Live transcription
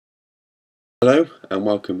Hello and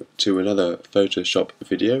welcome to another Photoshop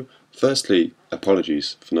video. Firstly,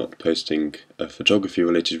 apologies for not posting a photography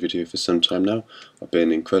related video for some time now. I've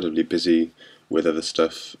been incredibly busy with other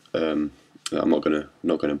stuff that I'm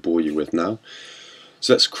not gonna bore you with now.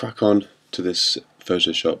 So let's crack on to this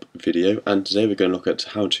Photoshop video, and today we're going to look at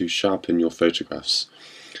how to sharpen your photographs.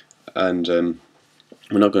 And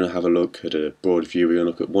we're not going to have a look at a broad view. We're going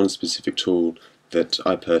to look at one specific tool that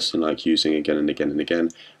I personally like using again and again and again,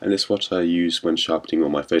 and it's what I use when sharpening all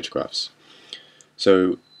my photographs.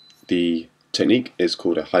 So the technique is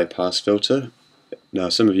called a high pass filter. Now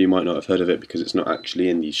some of you might not have heard of it because it's not actually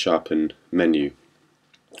in the sharpen menu,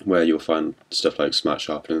 where you'll find stuff like smart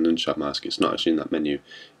sharpen and unsharp mask. It's not actually in that menu,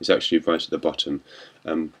 it's actually right at the bottom.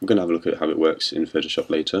 We're going to have a look at how it works in Photoshop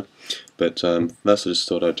later, but first I just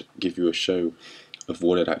thought I'd give you a show of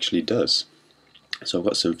what it actually does. So I've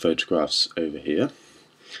got some photographs over here.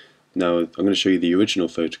 Now I'm going to show you the original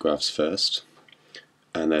photographs first,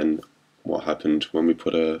 and then what happened when we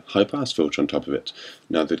put a high pass filter on top of it.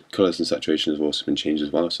 Now the colours and saturation have also been changed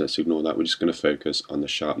as well, so let's ignore that. We're just going to focus on the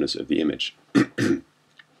sharpness of the image. So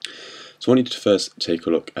I want you to first take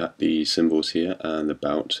a look at the symbols here and the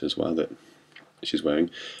belt as well that she's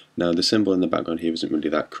wearing. Now the symbol in the background here isn't really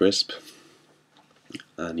that crisp,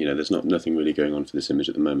 and there's nothing really going on for this image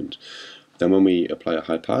at the moment. Then when we apply a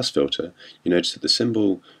high pass filter, you notice that the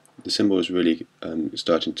symbol is really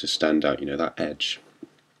starting to stand out. That edge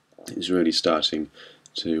is really starting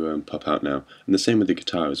to pop out now. And the same with the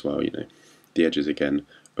guitar as well. The edges again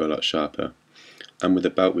are a lot sharper. And with the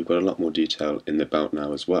belt, we've got a lot more detail in the belt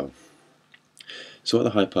now as well. So what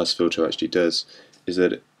the high pass filter actually does is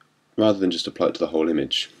that rather than just apply it to the whole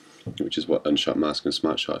image, which is what unsharp mask and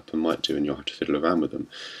smart sharpen might do, and you'll have to fiddle around with them,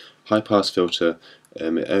 high pass filter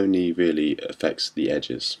it only really affects the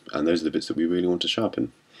edges, and those are the bits that we really want to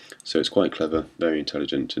sharpen. So it's quite clever, very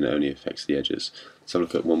intelligent, and it only affects the edges. Let's have a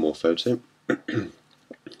look at one more photo.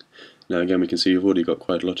 Now again, we can see we've already got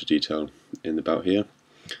quite a lot of detail in the belt here,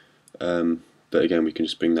 but again we can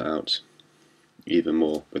just bring that out even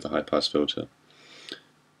more with a high pass filter.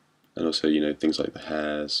 And also things like the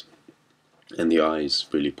hairs and the eyes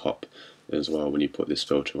really pop as well when you put this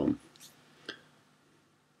filter on.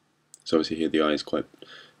 So obviously here the eye is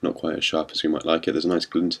not quite as sharp as we might like it. There's a nice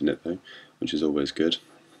glint in it though, which is always good,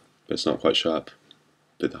 but it's not quite sharp.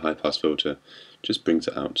 But the high pass filter just brings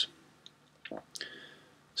it out.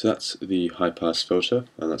 So that's the high pass filter,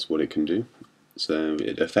 and that's what it can do. So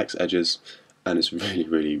it affects edges, and it's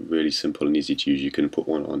really simple and easy to use. You can put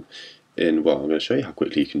one on in, well, I'm going to show you how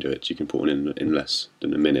quickly you can do it. You can put one in less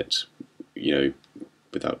than a minute,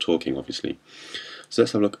 without talking obviously. So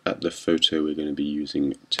let's have a look at the photo we're going to be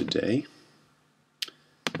using today.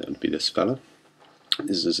 That would be this fella.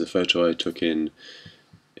 This is a photo I took in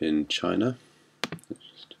China. Let's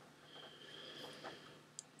just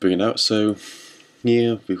bring it out. So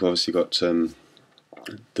here we've obviously got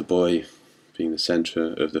the boy being the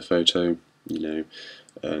centre of the photo.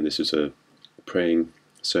 This was a praying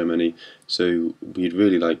ceremony, so we'd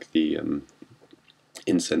really like the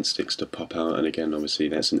incense sticks to pop out, and again obviously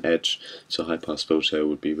there's an edge, so high pass filter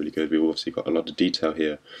would be really good. We've obviously got a lot of detail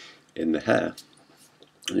here in the hair,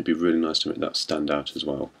 and it'd be really nice to make that stand out as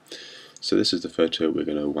well. So this is the photo we're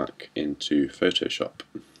going to whack into Photoshop.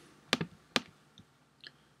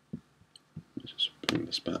 Just bring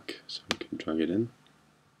this back so we can drag it in.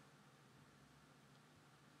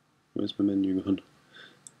 Where's my menu gone?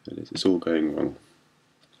 There it is. It's all going wrong.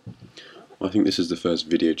 Well, I think this is the first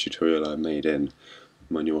video tutorial I made in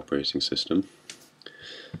my new operating system,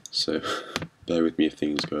 so bear with me if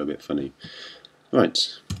things go a bit funny. Right,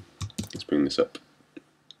 let's bring this up.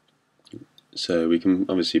 So we can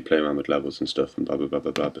obviously play around with levels and stuff and blah blah blah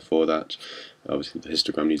blah blah before that. Obviously the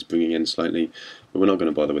histogram needs bringing in slightly, but we're not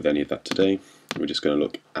going to bother with any of that today. We're just going to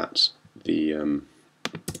look at the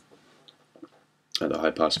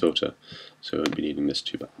high pass filter, so we won't be needing this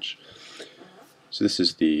too much. So this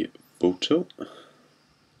is the bolt tool.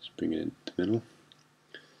 Let's bring it into the middle.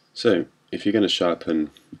 So if you're going to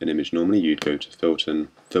sharpen an image normally, you'd go to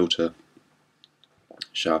filter,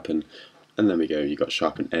 sharpen, and then we go. You've got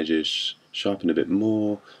sharpen edges, sharpen a bit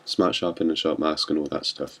more, smart sharpen and sharp mask and all that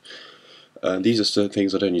stuff. These are still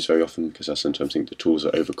things I don't use very often because I sometimes think the tools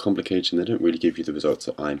are overcomplicated and they don't really give you the results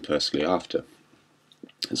that I'm personally after.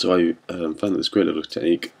 And so I found this great little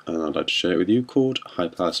technique, and I'd like to share it with you, called high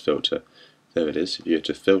pass filter. There it is. If you go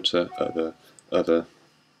to filter, other,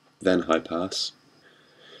 then high pass.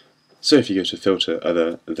 So if you go to filter,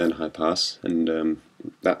 other, then high pass, and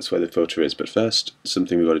that's where the filter is. But first,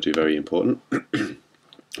 something we've got to do very important.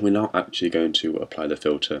 We're now actually going to apply the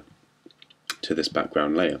filter to this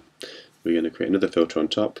background layer. we're going to create another filter on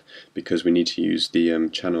top because we need to use the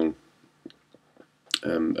channel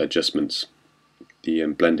adjustments, the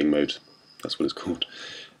blending mode, that's what it's called,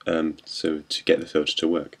 so to get the filter to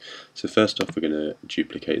work. So first off, we're going to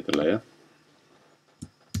duplicate the layer.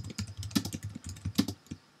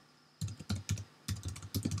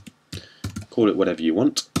 Call it whatever you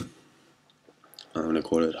want. I'm going to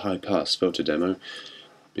call it High Pass Filter Demo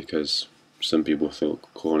because some people thought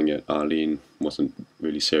calling it Arlene wasn't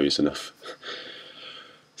really serious enough.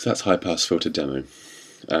 So that's High Pass Filter Demo.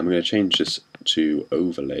 I'm going to change this to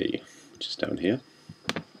Overlay, which is down here.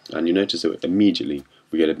 And you notice that immediately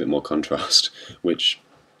we get a bit more contrast, which,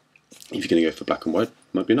 if you're going to go for black and white,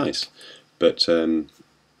 might be nice. But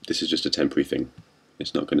this is just a temporary thing.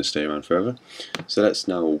 It's not going to stay around forever. So let's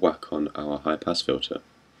now whack on our high pass filter.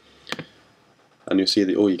 And you'll see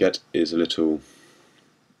that all you get is a little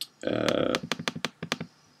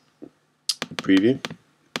preview.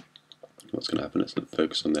 What's going to happen? Let's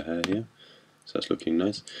focus on the hair here. So that's looking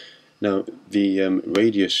nice. Now the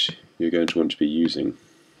radius you're going to want to be using,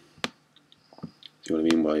 see what I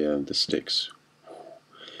mean by the sticks?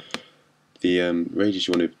 The radius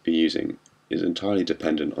you want to be using is entirely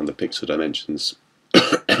dependent on the pixel dimensions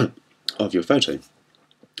of your photo.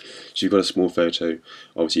 So you've got a small photo,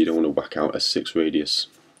 obviously you don't want to whack out a 6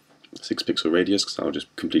 pixel radius because that'll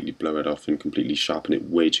just completely blow it off and completely sharpen it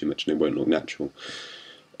way too much and it won't look natural.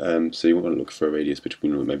 So you want to look for a radius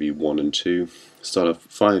between maybe 1 and 2. Start off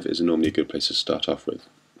 5 is normally a good place to start off with.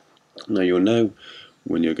 Now you'll know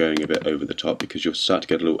when you're going a bit over the top because you'll start to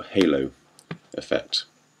get a little halo effect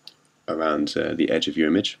around the edge of your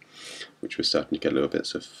image, which we're starting to get a little bit,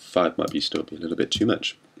 so 5 might still be a little bit too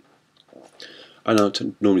much. And I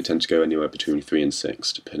normally tend to go anywhere between 3 and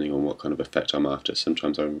 6, depending on what kind of effect I'm after.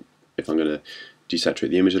 Sometimes if I'm going to desaturate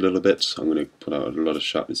the image a little bit, I'm going to put out a lot of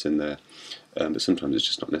sharpness in there, but sometimes it's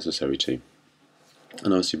just not necessary to. And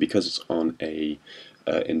obviously because it's on a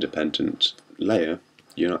independent layer,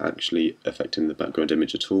 you're not actually affecting the background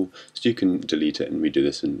image at all, so you can delete it and redo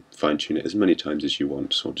this and fine-tune it as many times as you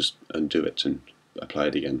want, or just undo it and apply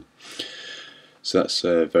it again. So that's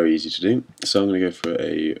very easy to do. So I'm going to go for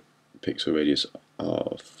a pixel radius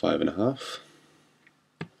of 5.5,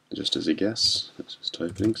 just as a guess. Let's just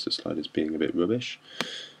type in because the slide is being a bit rubbish.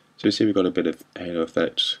 So you see we've got a bit of halo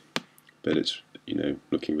effect, but it's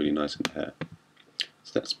looking really nice in the hair.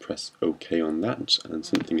 So let's press OK on that, and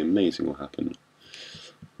something amazing will happen,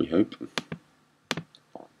 we hope.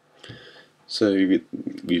 So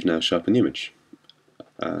we've now sharpened the image,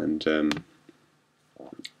 and I'm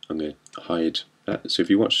going to hide that. So if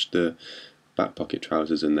you watch the back pocket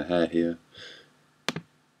trousers and the hair here,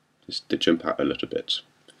 they jump out a little bit.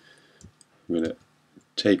 I'm going to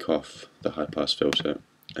take off the high pass filter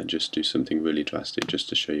and just do something really drastic just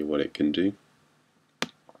to show you what it can do.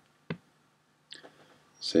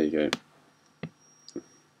 So there you go.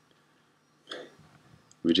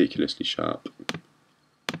 Ridiculously sharp.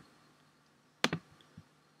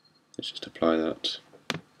 Let's just apply that.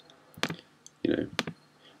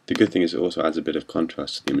 The good thing is it also adds a bit of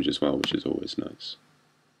contrast to the image as well, which is always nice.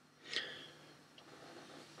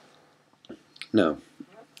 Now,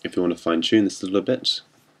 if you want to fine-tune this a little bit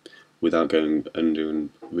without going under and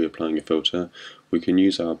reapplying a filter, we can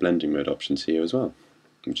use our blending mode options here as well,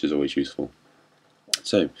 which is always useful.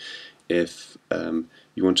 So, if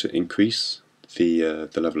you want to increase the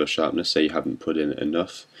level of sharpness, say you haven't put in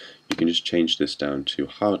enough, you can just change this down to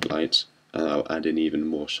hard light, and I'll add in even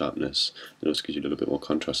more sharpness. It also gives you a little bit more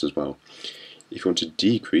contrast as well. If you want to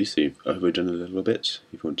decrease, so you've overdone a little bit,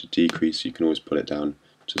 if you want to decrease, you can always put it down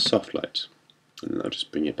to soft light, and I'll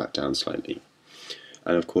just bring it back down slightly.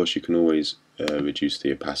 And of course you can always reduce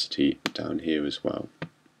the opacity down here as well,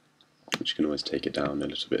 which can always take it down a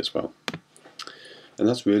little bit as well. And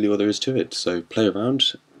that's really all there is to it. So play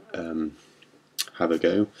around, have a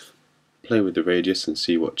go, play with the radius and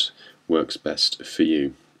see what works best for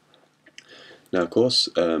you. Now of course,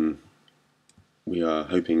 we are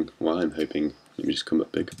hoping, well I'm hoping, let me just come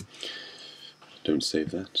up big, don't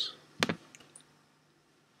save that.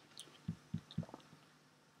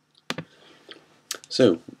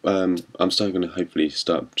 So, I'm still going to hopefully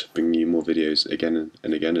start bringing you more videos again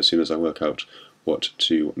and again as soon as I work out what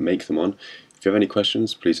to make them on. If you have any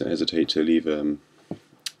questions, please don't hesitate to leave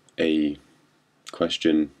a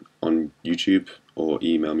question on YouTube or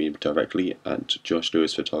email me directly at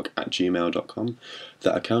joshlewisphotog@gmail.com.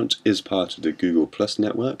 That account is part of the Google Plus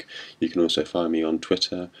network. You can also find me on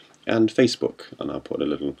Twitter and Facebook, and I'll put a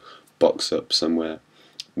little box up somewhere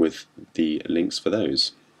with the links for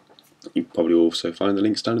those. You can probably also find the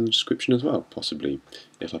links down in the description as well, possibly,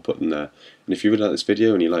 if I put them there. And if you really like this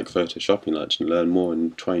video and you like Photoshop and you like to learn more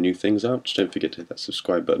and try new things out, just don't forget to hit that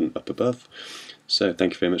subscribe button up above. So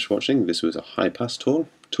thank you very much for watching. This was a high pass tool,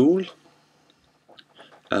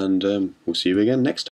 and we'll see you again next time.